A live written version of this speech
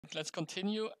Let's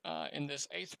continue in this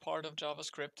 8th part of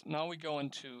JavaScript. Now we go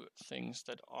into things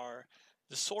that are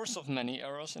the source of many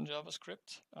errors in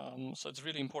JavaScript. So it's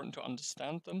really important to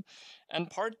understand them. And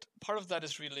part of that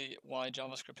is really why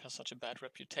JavaScript has such a bad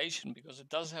reputation, because it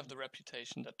does have the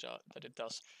reputation that it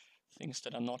does things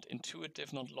that are not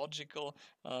intuitive, not logical,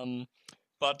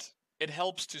 but it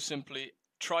helps to simply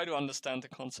try to understand the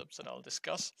concepts that I'll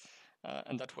discuss.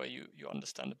 And that way you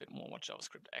understand a bit more what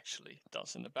JavaScript actually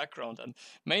does in the background. And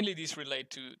mainly these relate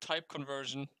to type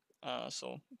conversion,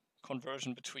 so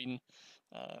conversion between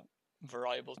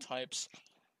variable types,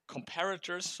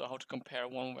 comparators, so how to compare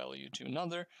one value to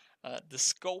another, the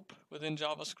scope within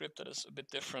JavaScript that is a bit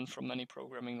different from many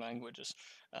programming languages,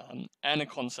 and a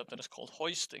concept that is called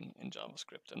hoisting in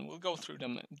JavaScript. And we'll go through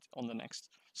them on the next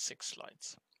 6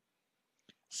 slides.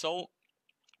 So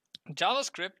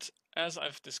JavaScript, as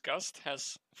I've discussed,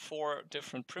 has 4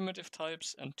 different primitive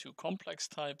types and 2 complex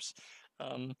types,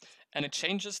 and it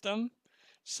changes them.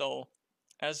 So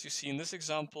as you see in this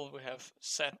example, we have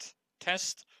set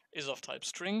test is of type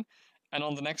string, and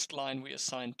on the next line we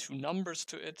assign 2 numbers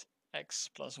to it, x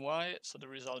plus y, so the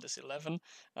result is 11,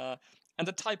 and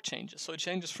the type changes. So it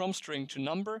changes from string to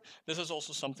number. This is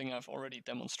also something I've already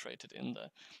demonstrated in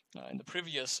the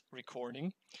previous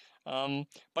recording.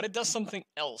 But it does something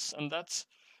else, and that's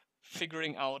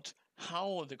figuring out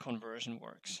how the conversion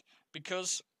works.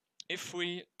 Because if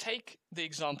we take the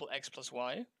example x plus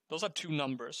y, those are 2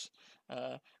 numbers.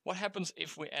 What happens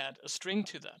if we add a string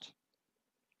to that?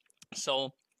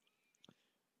 So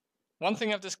one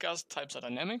thing I've discussed, types are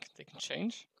dynamic, they can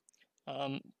change.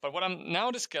 But what I'm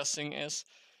now discussing is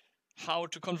how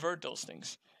to convert those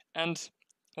things. And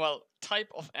well, type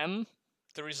of m,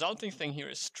 the resulting thing here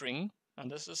is string.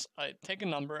 And this is, I take a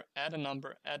number, add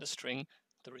a string,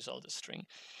 the result is string.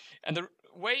 And the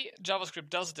way JavaScript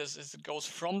does this is it goes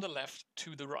from the left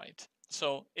to the right.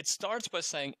 So it starts by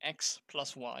saying x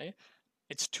plus y.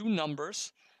 It's 2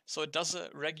 numbers, so it does a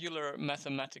regular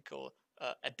mathematical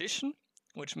addition,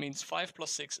 which means 5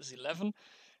 plus 6 is 11.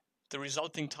 The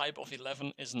resulting type of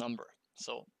 11 is number.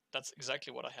 So that's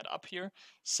exactly what I had up here.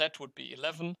 Set would be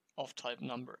 11 of type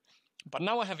number. But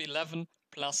now I have 11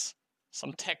 plus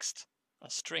some text, a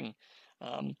string.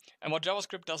 And what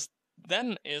JavaScript does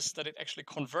then is that it actually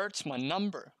converts my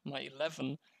number, my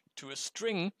 11, to a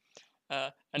string,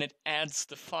 and it adds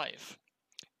the 5.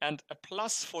 And a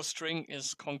plus for string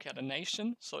is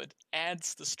concatenation, so it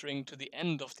adds the string to the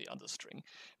end of the other string,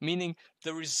 meaning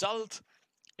the result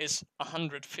is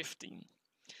 115.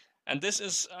 And this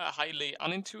is highly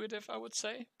unintuitive, I would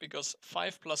say, because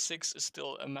 5 plus 6 is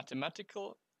still a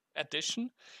mathematical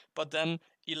addition, but then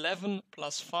 11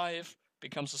 plus 5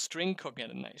 becomes a string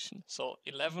concatenation. So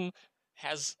 11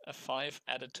 has a 5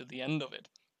 added to the end of it.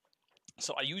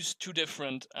 So I use 2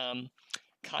 different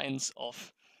kinds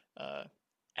of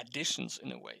additions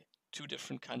in a way, 2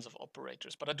 different kinds of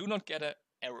operators, but I do not get an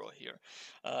error here.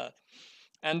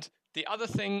 And the other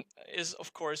thing is,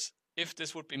 of course, if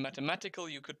this would be mathematical,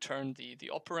 you could turn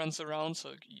the operands around.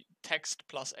 So text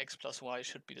plus x plus y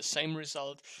should be the same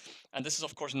result. And this is,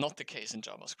 of course, not the case in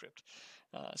JavaScript.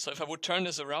 So if I would turn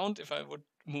this around, if I would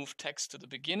move text to the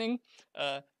beginning,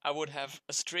 I would have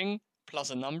a string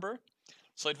plus a number.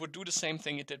 So it would do the same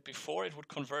thing it did before. It would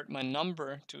convert my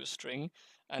number to a string,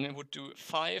 and it would do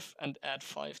 5 and add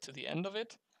 5 to the end of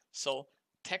it. So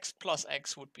text plus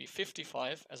x would be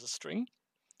 55 as a string.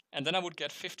 And then I would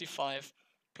get 55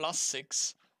 plus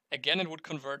 6. Again, it would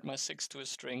convert my 6 to a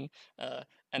string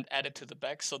and add it to the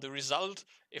back. So the result,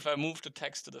 if I move the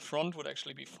text to the front, would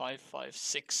actually be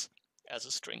 556 as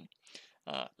a string.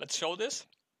 Let's show this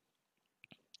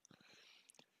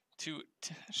to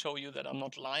show you that I'm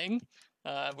not lying.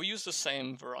 We use the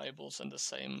same variables and the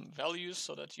same values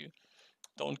so that you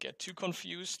don't get too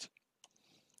confused.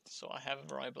 So I have a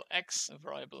variable x, a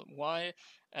variable y,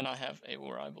 and I have a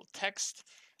variable text,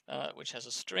 which has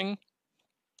a string.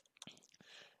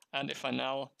 And if I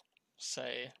now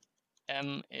say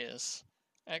m is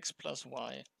x plus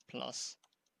y plus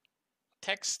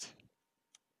text,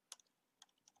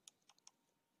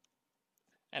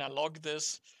 and I log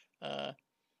this,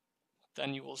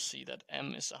 then you will see that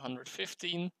m is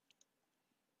 115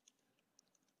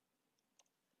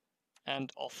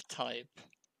 and of type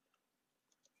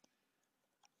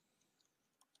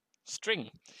string.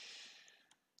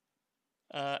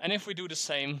 And if we do the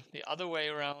same the other way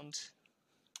around,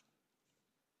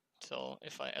 so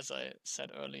if I, as I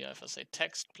said earlier, if I say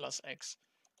text plus x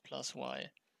plus y,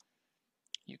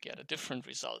 you get a different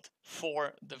result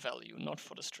for the value, not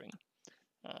for the string.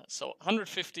 So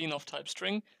 115 of type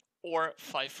string or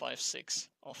 556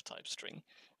 of type string.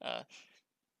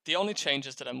 The only change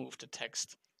is that I moved the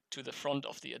text to the front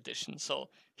of the addition. So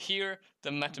here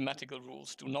the mathematical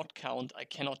rules do not count. I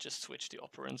cannot just switch the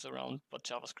operands around, but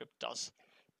JavaScript does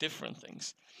different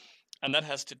things. And that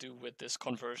has to do with this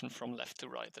conversion from left to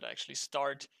right, that I actually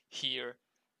start here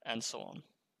and so on.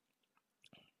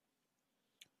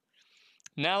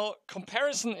 Now,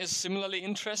 comparison is similarly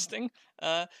interesting.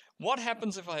 What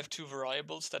happens if I have two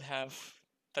variables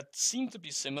that seem to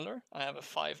be similar? I have a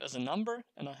 5 as a number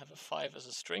and I have a 5 as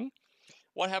a string.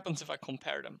 What happens if I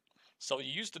compare them? So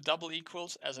you use the double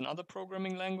equals as in other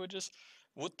programming languages.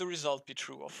 Would the result be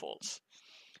true or false?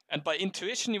 And by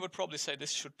intuition, you would probably say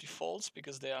this should be false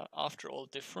because they are, after all,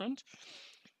 different.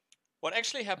 What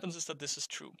actually happens is that this is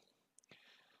true.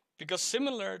 Because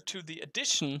similar to the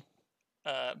addition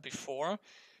before,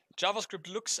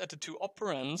 JavaScript looks at the two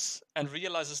operands and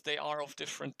realizes they are of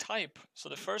different type. So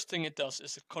the first thing it does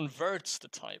is it converts the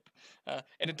type.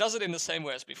 And it does it in the same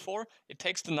way as before. It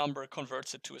takes the number,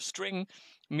 converts it to a string,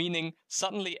 meaning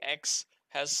suddenly X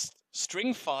has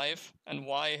string 5 and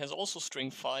Y has also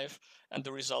string 5. And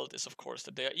the result is, of course,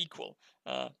 that they are equal.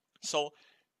 So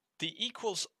the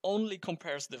equals only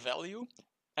compares the value,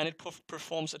 and it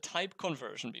performs a type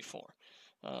conversion before.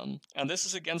 And this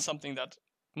is again something that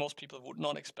most people would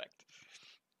not expect.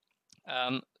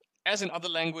 As in other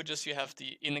languages, you have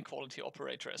the inequality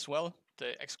operator as well,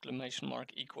 the exclamation mark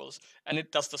equals, and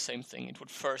it does the same thing. It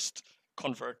would first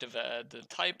convert the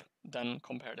type, then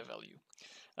compare the value.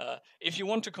 If you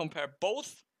want to compare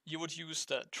both, you would use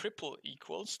the triple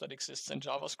equals that exists in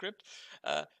JavaScript,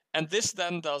 and this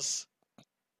then does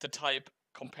the type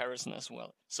comparison as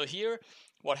well. So here,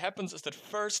 what happens is that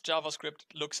first JavaScript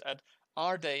looks at,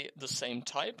 are they the same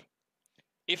type?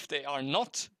 If they are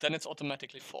not, then it's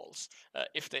automatically false.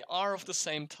 If they are of the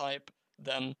same type,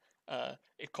 then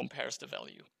it compares the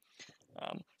value.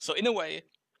 So in a way,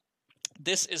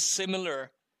 this is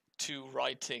similar to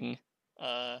writing,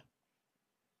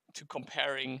 to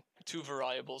comparing two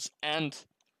variables and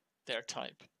their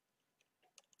type.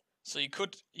 So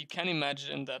you can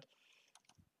imagine that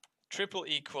triple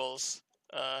equals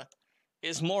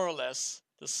is more or less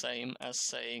the same as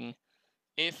saying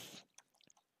if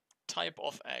type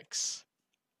of X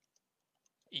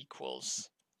equals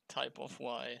type of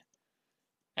Y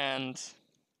and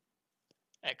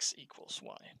X equals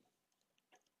Y.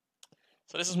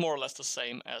 So this is more or less the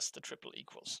same as the triple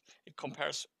equals. It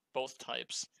compares both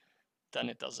types, then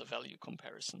it does a value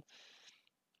comparison.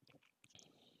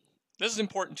 This is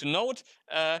important to note,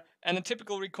 and a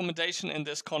typical recommendation in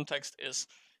this context is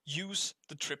use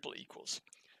the triple equals.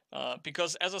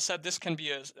 Because as I said, this can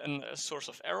be a source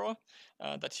of error,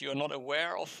 that you are not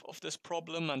aware of this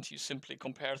problem and you simply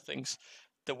compare things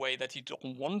the way that you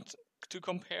don't want to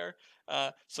compare.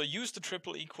 So use the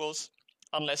triple equals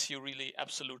unless you really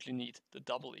absolutely need the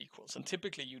double equals. And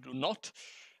typically you do not,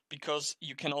 because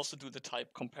you can also do the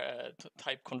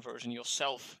type conversion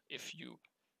yourself if you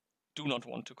do not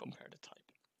want to compare the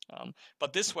type.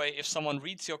 But this way, if someone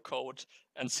reads your code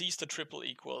and sees the triple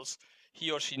equals,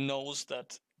 he or she knows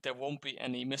that there won't be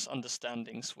any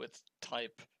misunderstandings with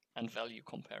type and value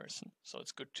comparison. So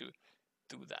it's good to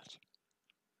do that.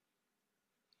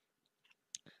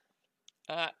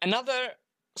 Another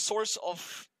source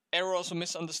of errors or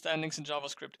misunderstandings in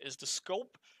JavaScript is the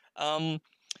scope. A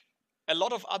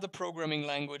lot of other programming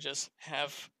languages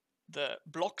have the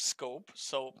block scope.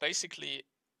 So basically,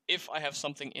 if I have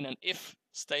something in an if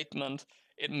statement,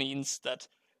 it means that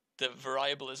the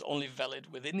variable is only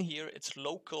valid within here. It's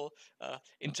local.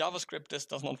 In JavaScript, this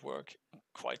does not work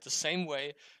quite the same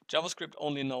way. JavaScript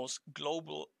only knows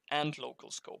global and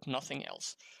local scope, nothing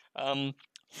else.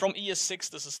 From ES6,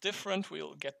 this is different.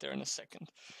 We'll get there in a second.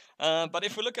 But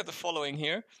if we look at the following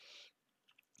here,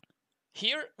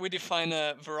 we define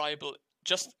a variable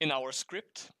just in our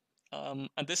script.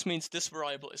 And this means this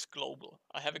variable is global.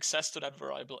 I have access to that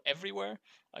variable everywhere.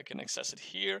 I can access it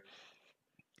here.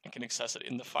 I can access it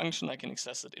in the function. I can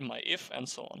access it in my if and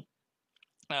so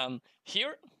on.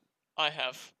 Here I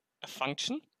have a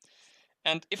function.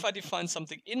 And if I define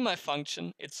something in my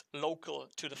function, it's local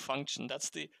to the function. That's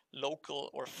the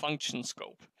local or function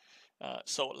scope.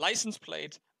 So license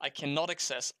plate, I cannot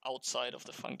access outside of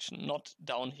the function, not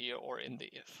down here or in the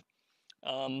if.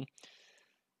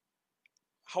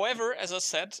 However, as I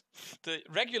said, the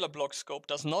regular block scope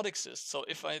does not exist. So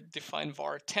if I define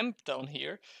var temp down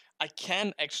here, I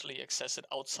can actually access it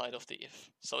outside of the if.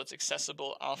 So it's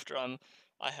accessible after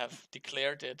I have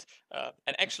declared it,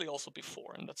 and actually also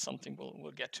before, and that's something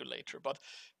we'll get to later. But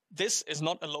this is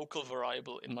not a local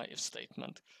variable in my if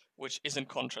statement, which is in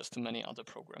contrast to many other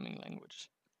programming languages.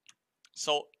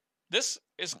 So this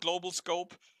is global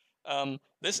scope.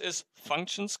 This is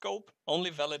function scope,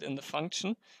 only valid in the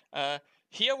function.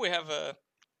 Here we have a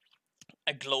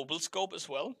global scope as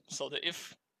well. So the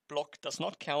if block does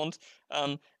not count.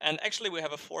 And actually we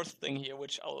have a fourth thing here,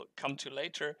 which I'll come to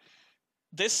later.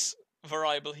 This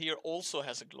variable here also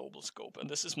has a global scope, and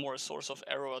this is more a source of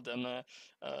error than a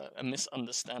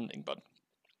misunderstanding, but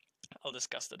I'll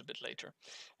discuss that a bit later.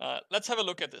 Let's have a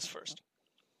look at this first.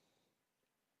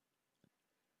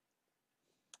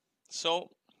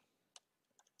 So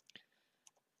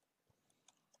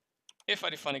if I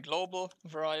define a global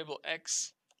variable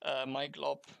x, my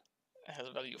glob has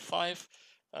a value 5.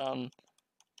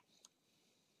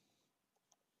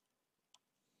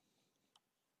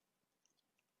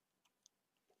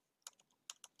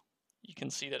 You can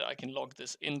see that I can log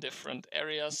this in different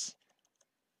areas.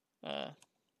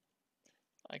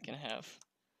 I can have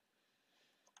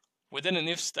within an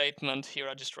if statement here,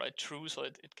 I just write true, so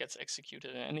it gets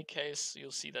executed in any case.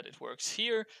 You'll see that it works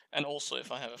here. And also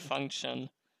if I have a function,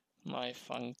 my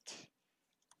funct,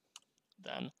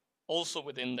 then also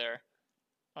within there,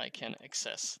 I can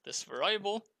access this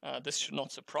variable. This should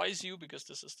not surprise you because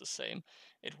this is the same.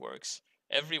 It works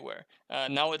everywhere.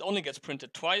 Now it only gets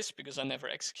printed twice because I never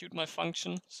execute my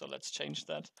function. So let's change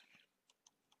that.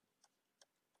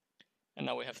 And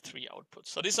now we have 3 outputs.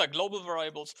 So these are global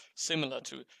variables similar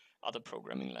to other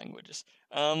programming languages.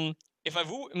 If I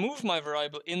move my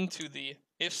variable into the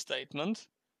if statement,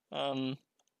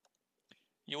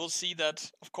 you will see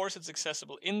that, of course, it's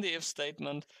accessible in the if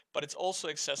statement, but it's also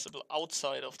accessible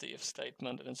outside of the if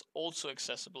statement, and it's also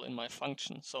accessible in my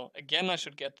function. So again, I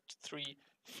should get 3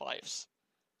 5s.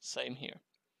 Same here.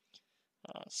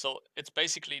 So it's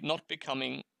basically not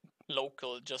becoming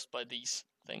local just by these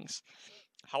things.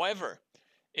 However,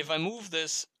 if I move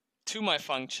this to my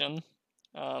function,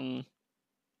 and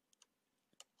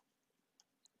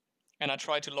I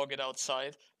try to log it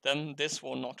outside, then this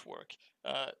will not work.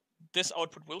 This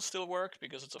output will still work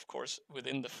because it's of course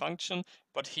within the function,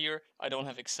 but here I don't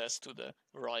have access to the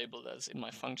variable that's in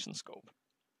my function scope.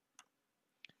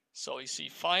 So you see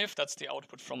 5, that's the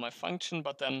output from my function,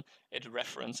 but then it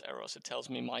reference errors. It tells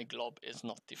me my glob is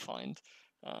not defined.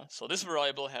 So this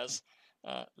variable has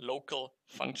local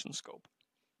function scope.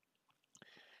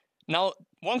 Now,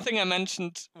 one thing I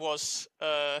mentioned was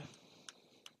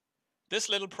this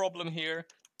little problem here.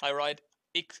 I write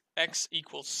x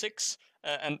equals 6,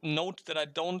 and note that I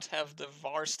don't have the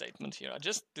var statement here. I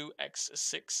just do x is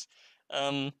 6.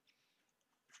 And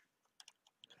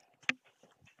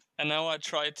now I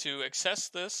try to access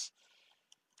this.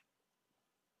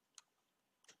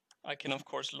 I can, of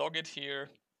course, log it here,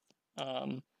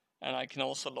 and I can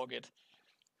also log it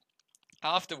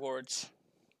afterwards,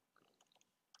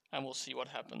 and we'll see what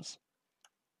happens.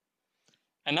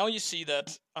 And now you see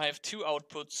that I have 2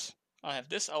 outputs. I have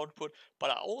this output,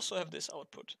 but I also have this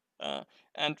output.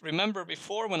 And remember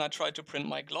before when I tried to print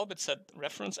my glob, it said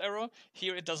reference error.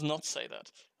 Here it does not say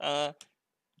that.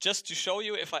 Just to show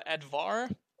you, if I add var,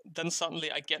 then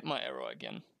suddenly I get my error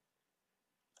again.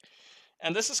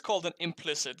 And this is called an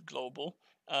implicit global,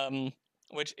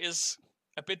 which is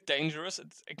a bit dangerous.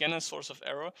 It's again a source of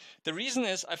error. The reason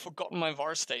is I've forgotten my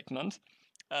var statement.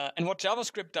 And what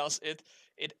JavaScript does, it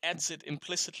adds it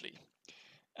implicitly.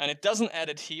 And it doesn't add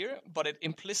it here, but it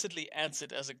implicitly adds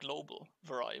it as a global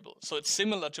variable. So it's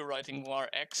similar to writing var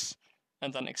x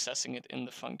and then accessing it in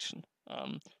the function.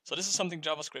 So this is something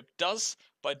JavaScript does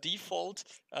by default.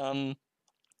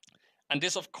 And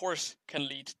this, of course, can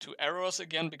lead to errors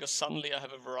again, because suddenly I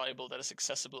have a variable that is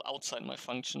accessible outside my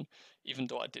function, even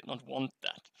though I did not want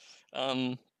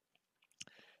that.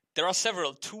 There are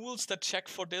several tools that check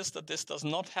for this, that this does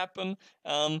not happen.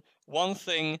 One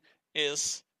thing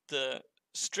is the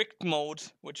strict mode,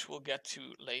 which we'll get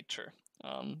to later.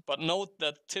 But note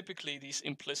that typically these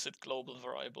implicit global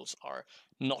variables are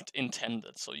not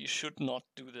intended, so you should not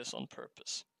do this on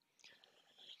purpose.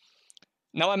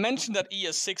 Now I mentioned that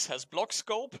ES6 has block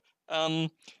scope,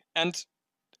 and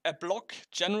a block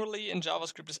generally in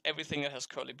JavaScript is everything that has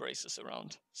curly braces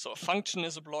around. So a function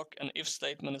is a block, an if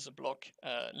statement is a block,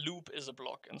 loop is a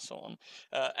block, and so on.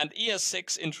 And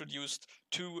ES6 introduced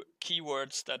 2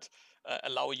 keywords that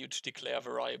allow you to declare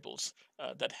variables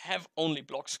that have only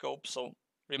block scope. So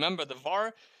remember the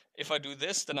var. If I do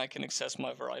this, then I can access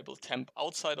my variable temp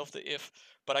outside of the if,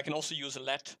 but I can also use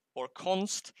let or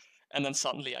const, and then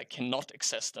suddenly I cannot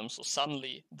access them. So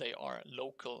suddenly they are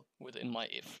local within my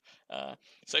if.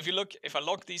 So if I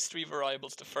log these 3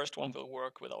 variables, the first one will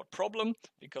work without problem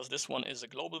because this one is a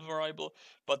global variable,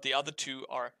 but the other 2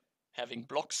 are having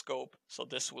block scope, so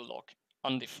this will log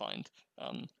undefined.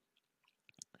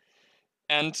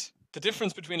 And the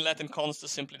difference between let and const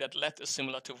is simply that let is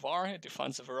similar to var, it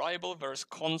defines a variable, whereas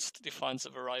const defines a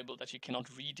variable that you cannot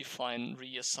redefine,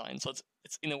 reassign. So it's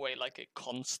it's in a way like a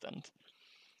constant.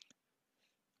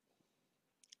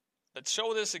 Let's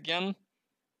show this again.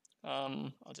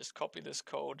 I'll just copy this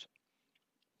code.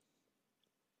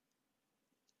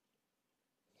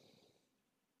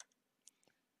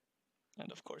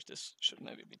 And of course, this should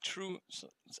maybe be true, so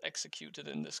it's executed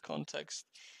in this context.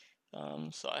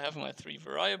 So I have my 3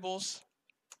 variables.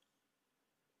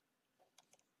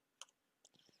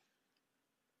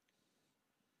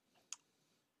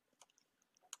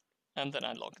 And then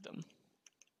I log them.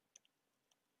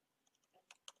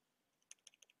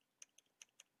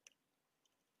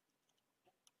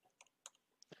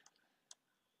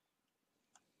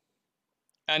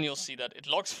 And you'll see that it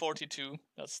logs 42.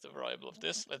 That's the variable of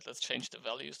this. Let's change the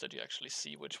values that you actually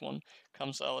see which one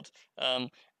comes out.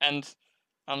 And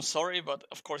I'm sorry, but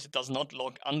of course it does not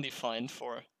log undefined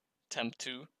for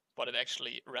temp2, but it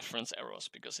actually reference errors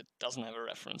because it doesn't have a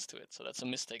reference to it. So that's a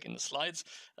mistake in the slides.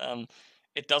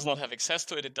 It does not have access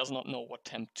to it. It does not know what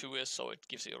temp2 is, so it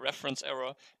gives you a reference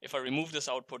error. If I remove this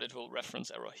output, it will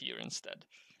reference error here instead.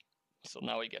 So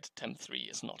now we get temp3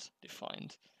 is not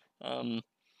defined.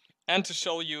 And to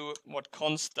show you what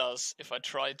const does, if I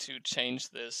try to change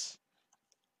this,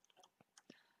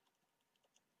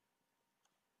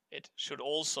 it should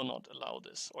also not allow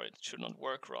this, or it should not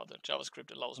work rather.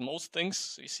 JavaScript allows most things,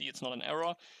 so you see it's not an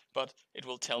error, but it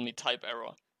will tell me type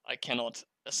error. I cannot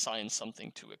assign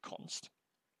something to a const.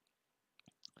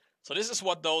 So this is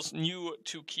what those new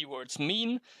 2 keywords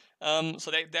mean.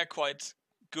 So they're quite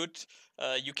good.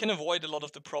 You can avoid a lot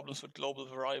of the problems with global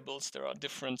variables. There are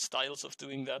different styles of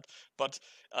doing that, but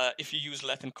if you use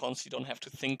let and const, you don't have to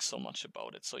think so much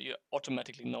about it. So you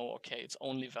automatically know, okay, it's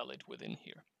only valid within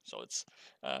here. So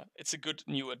it's a good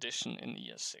new addition in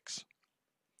ES6.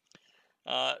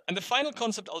 And the final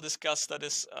concept I'll discuss that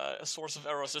is a source of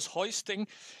errors is hoisting.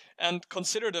 And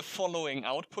consider the following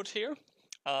output here.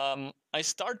 I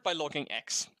start by logging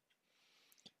x.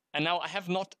 And now I have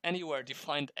not anywhere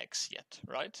defined x yet,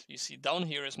 right? You see down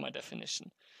here is my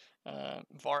definition,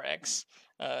 var x.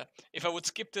 If I would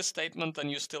skip this statement, then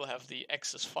you still have the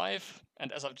x is 5.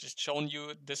 And as I've just shown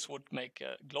you, this would make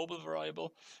a global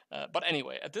variable. But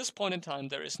anyway, at this point in time,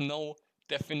 there is no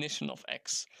definition of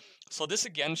x. So this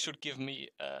again should give me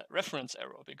a reference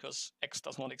error because x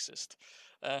does not exist.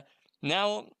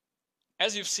 Now,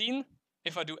 as you've seen,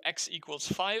 if I do x equals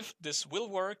 5, this will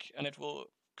work and it will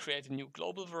create a new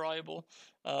global variable.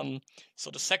 So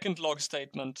the second log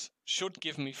statement should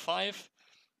give me 5.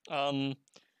 Now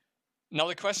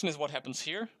the question is what happens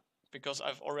here, because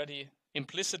I've already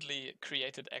implicitly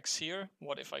created x here.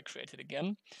 What if I create it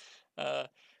again?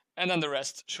 And then the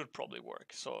rest should probably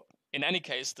work. So in any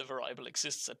case, the variable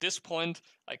exists at this point.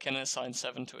 I can assign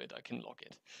 7 to it. I can log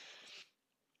it.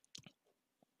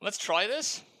 Let's try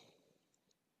this.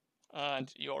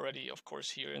 And you already, of course,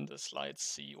 here in the slides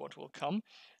see what will come.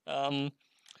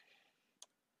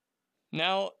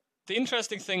 Now, the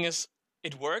interesting thing is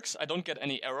it works. I don't get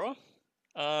any error.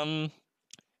 And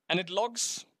it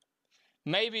logs,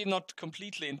 maybe not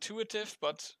completely intuitive,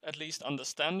 but at least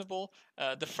understandable.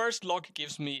 The first log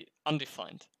gives me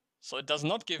undefined. So it does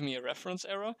not give me a reference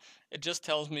error. It just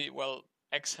tells me, well,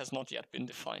 x has not yet been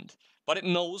defined. But it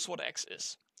knows what x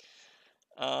is.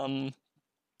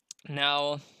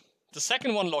 Now, the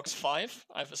second one logs 5.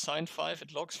 I've assigned 5.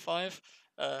 It logs 5.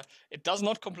 It does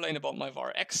not complain about my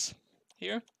var x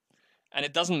here. And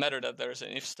it doesn't matter that there's an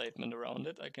if statement around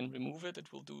it. I can remove it.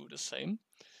 It will do the same.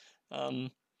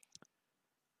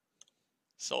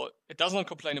 So it does not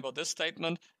complain about this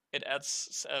statement. It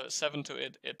adds 7 to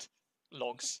it. It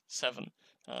logs 7.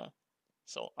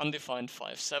 So undefined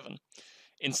 5, 7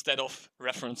 instead of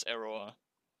reference error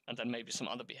and then maybe some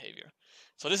other behavior.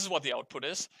 So this is what the output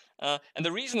is. And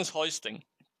the reason is hoisting.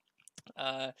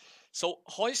 So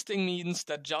hoisting means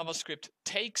that JavaScript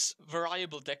takes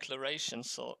variable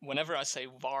declarations. So whenever I say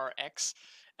var x,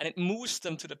 and it moves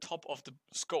them to the top of the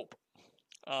scope.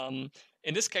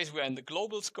 In this case, we are in the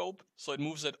global scope, so it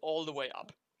moves it all the way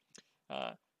up.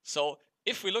 So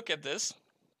if we look at this,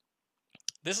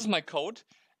 this is my code.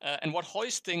 And what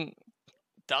hoisting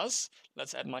does,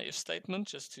 let's add my if statement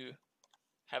just to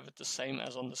have it the same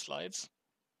as on the slides.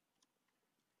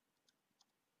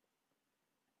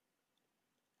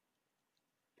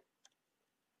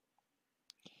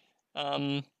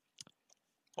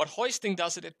 What hoisting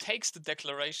does, it takes the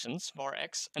declarations, var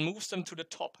x, and moves them to the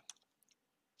top.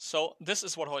 So this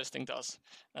is what hoisting does.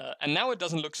 And now it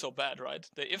doesn't look so bad, right?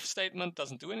 The if statement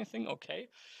doesn't do anything, okay.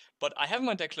 But I have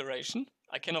my declaration.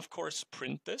 I can, of course,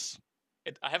 print this.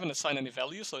 I haven't assigned any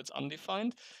value, so it's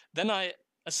undefined. Then I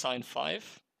assign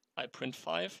 5, I print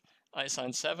 5. I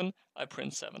assign 7, I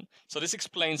print 7. So this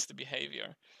explains the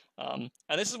behavior.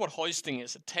 And this is what hoisting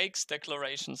is. It takes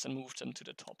declarations and moves them to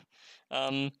the top.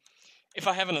 If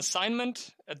I have an assignment,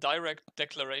 a direct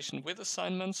declaration with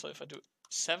assignment, so if I do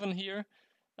 7 here,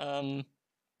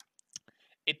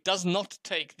 it does not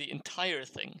take the entire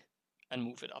thing and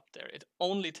move it up there. It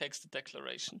only takes the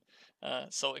declaration.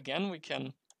 So again, we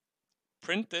can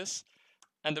print this,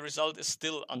 and the result is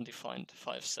still undefined,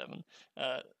 5, 7.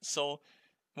 So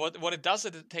what it does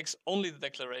is it takes only the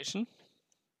declaration,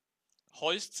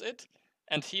 hoists it,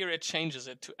 and here it changes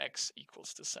it to x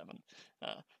equals to 7.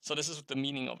 So this is the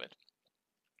meaning of it.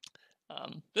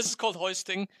 This is called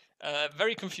hoisting.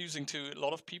 Very confusing to a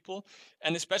lot of people,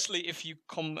 and especially if you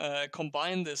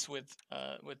combine this with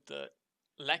the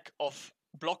lack of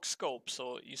block scope.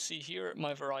 So you see here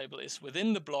my variable is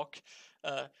within the block.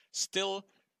 Still,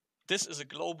 this is a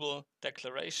global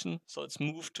declaration, so it's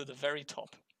moved to the very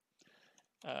top.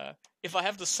 If I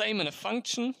have the same in a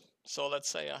function, so let's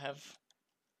say I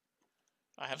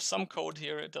have some code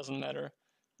here, it doesn't matter,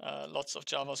 lots of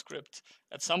JavaScript.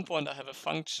 At some point I have a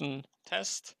function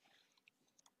test,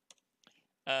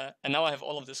 and now I have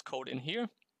all of this code in here.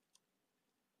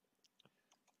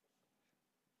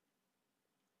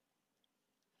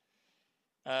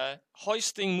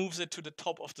 Hoisting moves it to the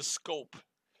top of the scope.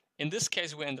 In this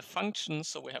case, we're in the function,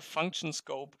 so we have function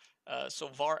scope. So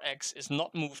var x is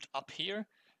not moved up here,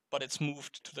 but it's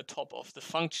moved to the top of the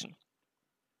function.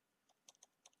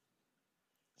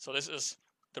 So this is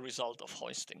the result of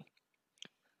hoisting.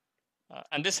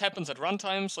 And this happens at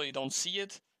runtime, so you don't see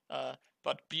it,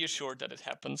 but be assured that it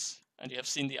happens, and you have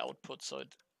seen the output, so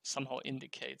it somehow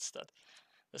indicates that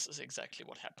this is exactly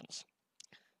what happens.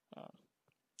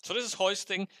 So this is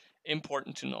hoisting,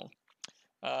 important to know.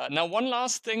 Now, one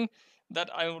last thing that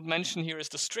I would mention here is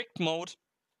the strict mode.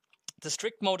 The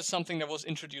strict mode is something that was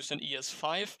introduced in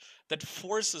ES5 that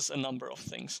forces a number of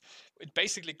things. It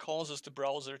basically causes the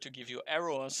browser to give you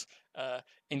errors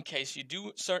in case you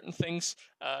do certain things,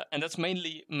 and that's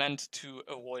mainly meant to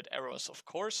avoid errors, of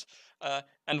course.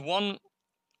 And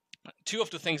two of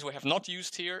the things we have not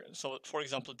used here, so for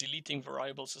example, deleting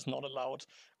variables is not allowed,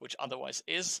 which otherwise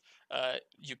is.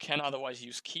 You can otherwise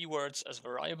use keywords as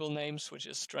variable names, which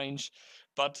is strange,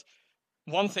 but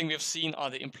one thing we've seen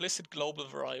are the implicit global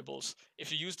variables.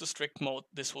 If you use the strict mode,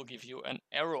 this will give you an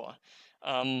error.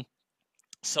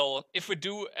 So if we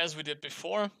do as we did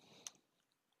before,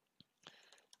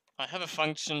 I have a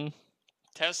function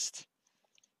test.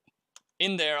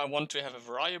 In there, I want to have a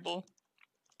variable,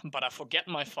 but I forget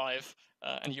my 5.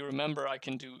 And you remember I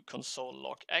can do console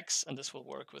log x, and this will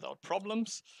work without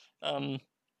problems.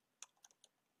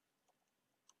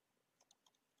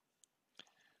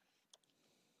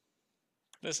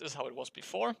 This is how it was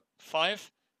before,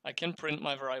 5. I can print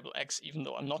my variable x even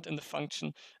though I'm not in the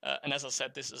function. And as I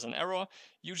said, this is an error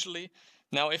usually.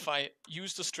 Now, if I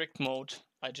use the strict mode,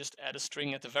 I just add a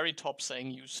string at the very top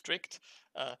saying use strict.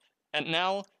 And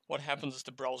now what happens is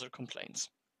the browser complains.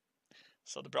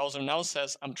 So the browser now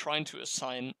says, I'm trying to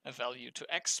assign a value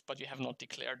to x, but you have not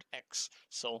declared x.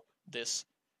 So this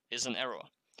is an error.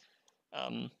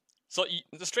 So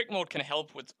the strict mode can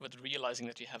help with realizing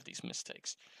that you have these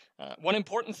mistakes. One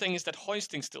important thing is that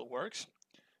hoisting still works.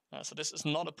 So this is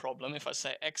not a problem. If I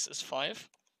say x is 5,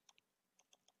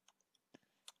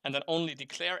 and then only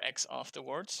declare x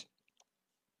afterwards,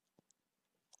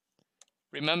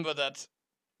 remember that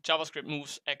JavaScript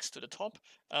moves x to the top.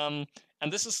 And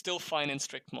this is still fine in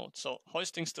strict mode. So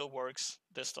hoisting still works.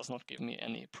 This does not give me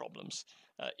any problems,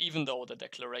 even though the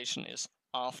declaration is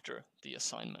after the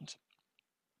assignment.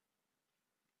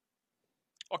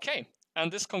 Okay,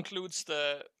 and this concludes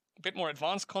the bit more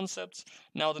advanced concepts.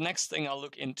 Now the next thing I'll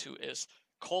look into is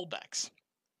callbacks.